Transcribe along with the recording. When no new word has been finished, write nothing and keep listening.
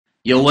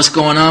Yo, what's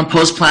going on,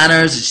 Post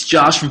Planners? It's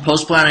Josh from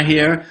Post Planner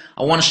here.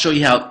 I want to show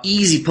you how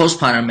easy Post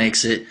Planner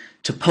makes it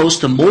to post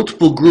to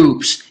multiple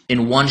groups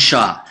in one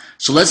shot.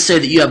 So let's say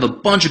that you have a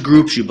bunch of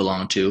groups you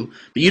belong to,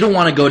 but you don't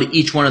want to go to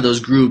each one of those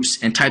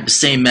groups and type the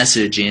same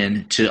message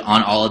in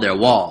on all of their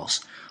walls.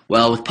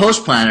 Well, with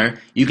Post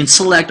Planner, you can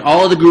select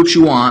all of the groups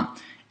you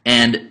want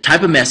and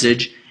type a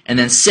message and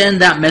then send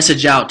that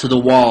message out to the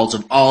walls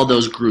of all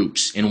those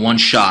groups in one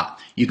shot.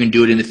 You can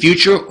do it in the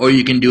future or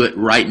you can do it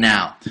right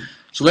now.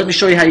 So let me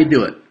show you how you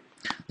do it.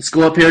 Let's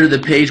go up here to the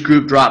page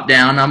group drop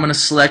down. I'm going to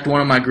select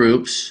one of my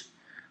groups.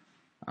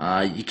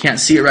 You can't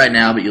see it right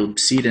now, but you'll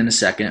see it in a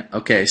second.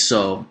 Okay,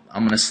 so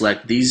I'm going to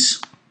select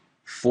these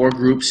 4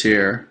 groups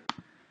here.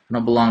 I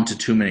don't belong to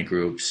too many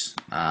groups.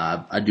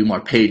 I do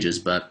more pages,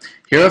 but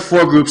here are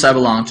 4 groups I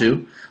belong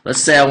to. Let's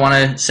say I want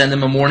to send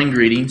them a morning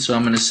greeting, so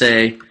I'm going to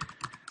say,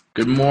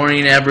 "Good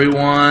morning,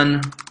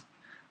 everyone.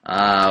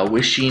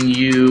 Wishing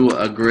you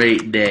a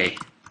great day."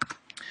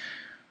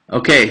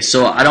 Okay,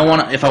 so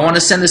if I want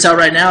to send this out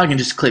right now, I can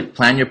just click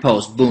plan your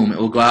post. Boom, it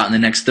will go out in the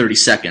next 30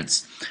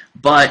 seconds.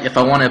 But if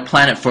I want to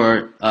plan it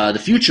for the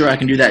future, I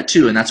can do that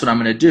too, and that's what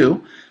I'm going to do.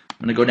 I'm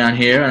going to go down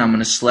here and I'm going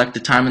to select the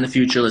time in the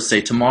future. Let's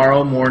say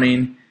tomorrow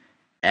morning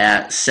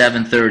at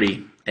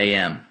 7:30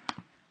 a.m.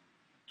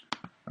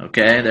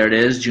 Okay, there it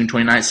is, June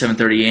 29th,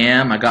 7:30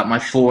 a.m. I got my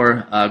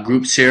 4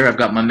 groups here. I've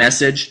got my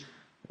message.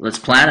 Let's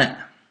plan it.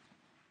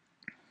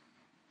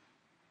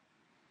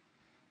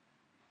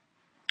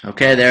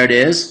 Okay, there it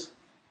is.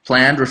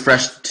 Planned,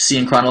 refreshed to see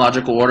in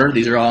chronological order.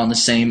 These are all in the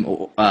same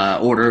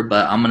order,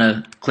 but I'm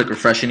going to click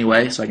refresh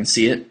anyway so I can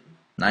see it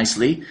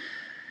nicely.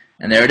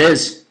 And there it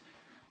is.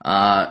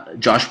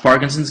 Josh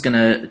Parkinson's going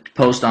to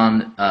post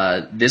on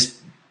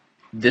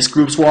this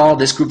group's wall,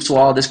 this group's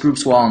wall, this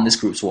group's wall, and this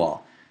group's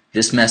wall.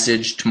 This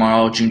message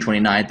tomorrow, June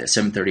 29th at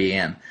 7:30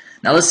 a.m.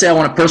 Now let's say I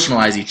want to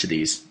personalize each of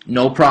these.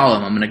 No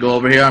problem. I'm going to go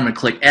over here. I'm going to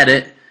click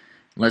edit.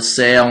 Let's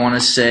say I want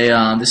to say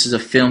this is a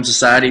film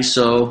society,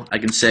 so I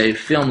can say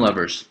film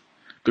lovers.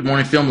 Good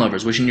morning, film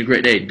lovers. Wishing you a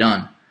great day.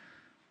 Done.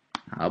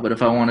 But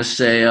if I want to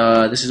say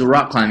this is a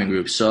rock climbing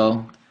group,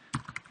 so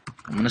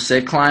I'm going to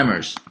say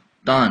climbers.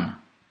 Done.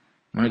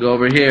 I'm going to go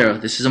over here.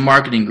 This is a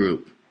marketing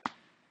group.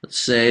 Let's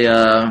say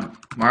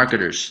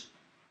marketers.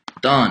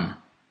 Done.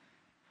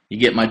 You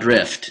get my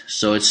drift.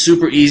 So it's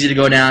super easy to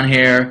go down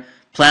here,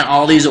 plan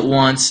all these at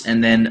once,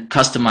 and then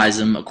customize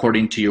them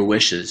according to your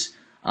wishes.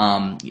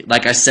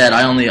 Like I said,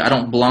 I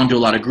don't belong to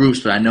a lot of groups,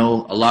 but I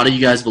know a lot of you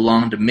guys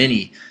belong to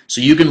many. So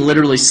you can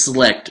literally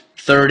select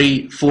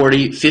 30,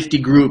 40, 50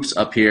 groups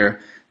up here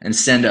and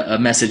send a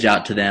message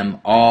out to them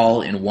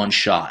all in one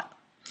shot.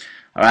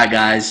 Alright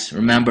guys,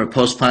 remember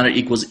Post Planner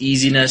equals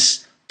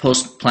easiness.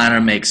 Post Planner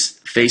makes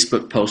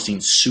Facebook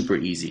posting super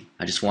easy.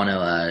 I just want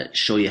to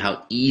show you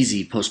how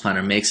easy Post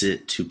Planner makes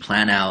it to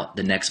plan out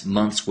the next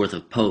month's worth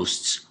of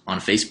posts on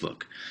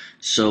Facebook.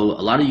 So a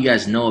lot of you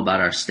guys know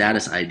about our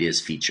status ideas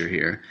feature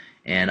here,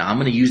 and I'm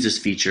going to use this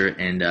feature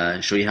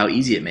and show you how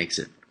easy it makes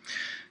it.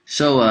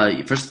 So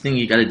first thing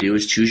you got to do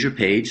is choose your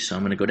page. So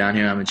I'm going to go down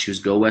here and I'm going to choose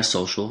Go West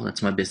Social.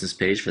 That's my business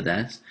page for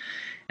that.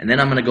 And then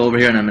I'm going to go over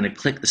here and I'm going to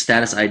click the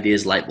status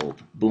ideas light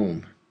bulb.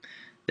 Boom.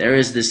 There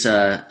is this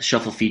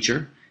shuffle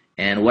feature,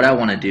 and what I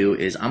want to do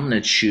is I'm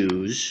going to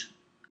choose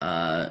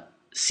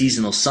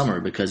seasonal summer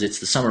because it's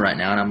the summer right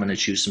now, and I'm going to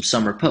choose some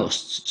summer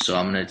posts. So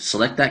I'm going to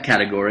select that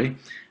category.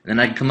 And then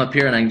I can come up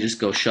here and I can just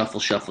go shuffle,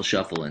 shuffle,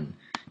 shuffle, and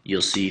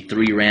you'll see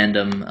 3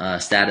 random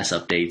status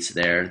updates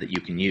there that you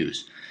can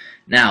use.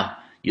 Now,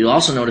 you'll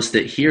also notice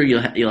that here you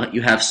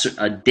have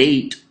a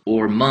date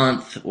or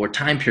month or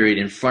time period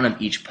in front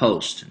of each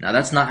post. Now,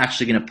 that's not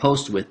actually going to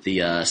post with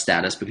the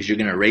status because you're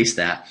going to erase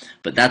that,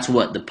 but that's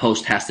what the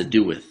post has to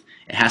do with.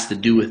 It has to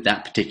do with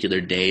that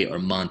particular day or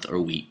month or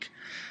week.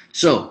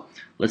 So,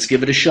 let's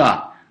give it a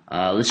shot.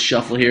 Let's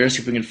shuffle here,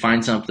 see if we can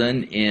find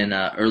something in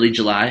early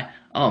July.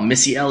 Oh,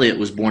 Missy Elliott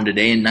was born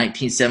today in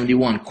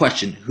 1971.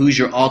 Question, who's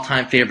your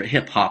all-time favorite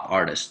hip-hop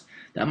artist?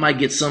 That might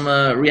get some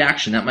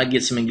reaction. That might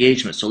get some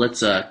engagement. So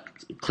let's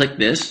click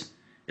this.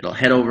 It'll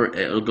head over.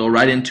 It'll go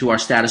right into our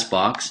status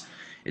box.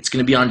 It's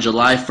going to be on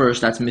July 1st.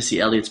 That's Missy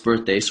Elliott's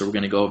birthday. So we're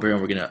going to go over here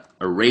and we're going to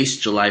erase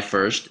July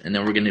 1st. And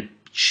then we're going to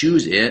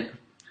choose it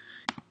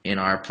in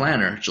our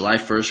planner, July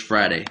 1st,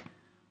 Friday.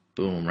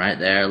 Boom, right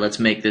there. Let's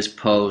make this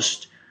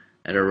post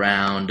at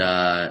around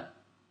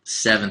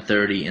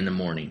 7:30 in the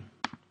morning.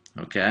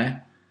 Okay,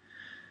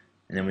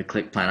 and then we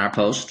click plan our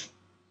post,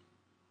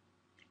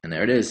 and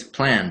there it is,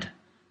 planned.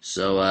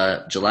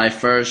 So July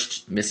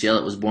 1st, Missy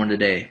Elliott was born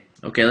today.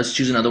 Okay, let's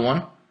choose another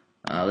one.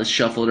 Let's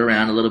shuffle it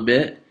around a little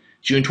bit.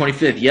 June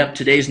 25th, yep,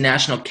 today's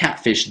National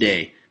Catfish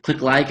Day.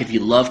 Click like if you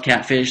love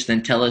catfish,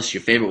 then tell us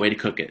your favorite way to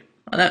cook it.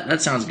 Oh,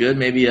 that sounds good.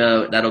 Maybe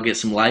that'll get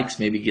some likes,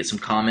 maybe get some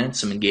comments,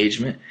 some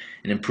engagement,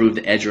 and improve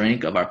the edge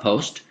rank of our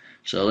post.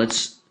 So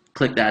let's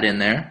click that in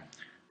there.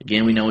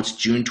 Again, we know it's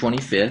June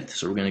 25th,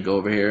 so we're going to go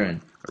over here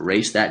and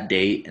erase that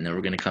date, and then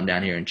we're going to come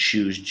down here and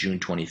choose June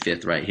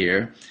 25th right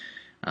here.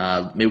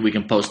 Maybe we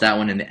can post that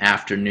one in the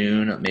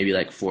afternoon, maybe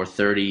like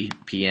 4:30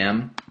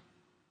 p.m.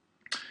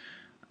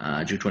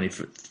 June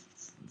 25th,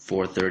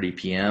 4:30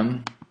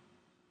 p.m.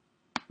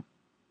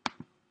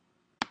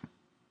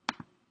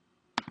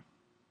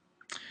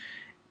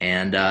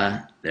 And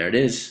there it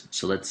is.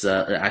 So let's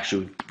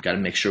actually, we've got to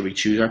make sure we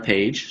choose our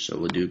page. So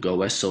we'll do Go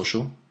West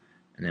Social,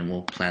 and then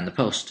we'll plan the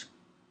post.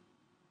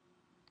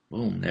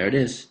 Boom, there it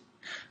is.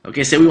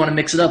 Okay, say we want to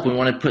mix it up. We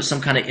want to put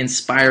some kind of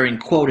inspiring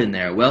quote in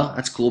there. Well,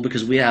 that's cool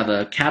because we have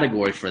a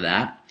category for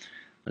that.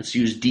 Let's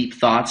use deep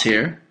thoughts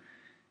here.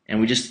 And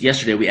we just,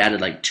 yesterday we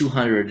added like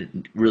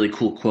 200 really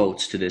cool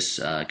quotes to this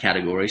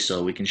category.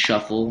 So we can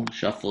shuffle,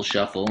 shuffle,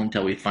 shuffle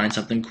until we find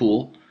something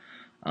cool.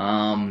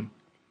 How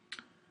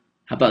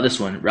about this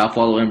one? Ralph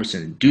Waldo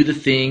Emerson. Do the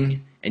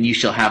thing and you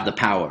shall have the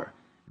power.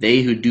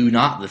 They who do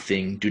not the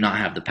thing do not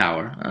have the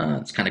power.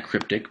 It's kind of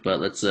cryptic, but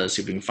let's see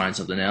if we can find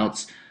something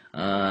else.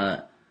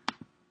 How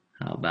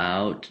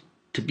about,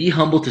 to be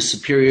humble to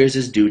superiors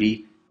is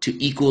duty,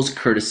 to equals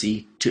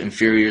courtesy, to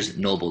inferiors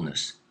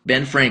nobleness.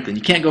 Ben Franklin.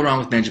 You can't go wrong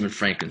with Benjamin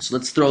Franklin. So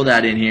let's throw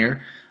that in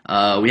here.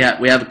 We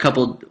have a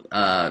couple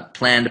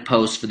planned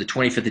posts for the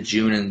 25th of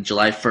June and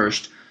July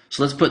 1st.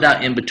 So let's put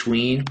that in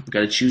between. We've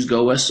got to choose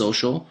Go West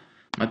Social,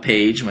 my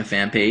page, my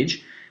fan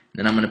page.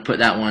 Then I'm going to put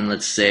that one,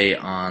 let's say,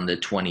 on the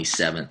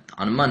 27th,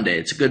 on a Monday.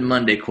 It's a good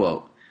Monday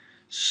quote.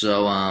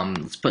 So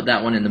let's put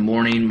that one in the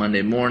morning,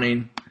 Monday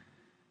morning.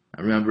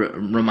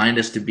 Remind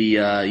us to be,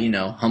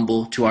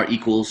 humble to our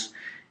equals,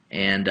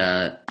 and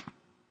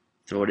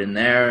throw it in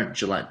there.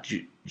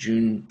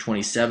 June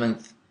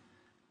 27th.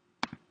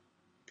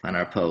 Plan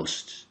our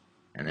post,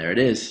 and there it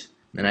is.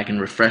 Then I can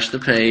refresh the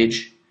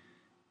page,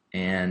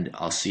 and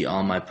I'll see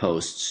all my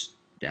posts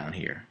down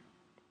here.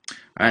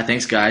 All right,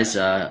 thanks guys.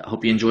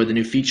 Hope you enjoyed the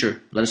new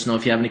feature. Let us know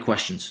if you have any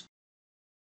questions.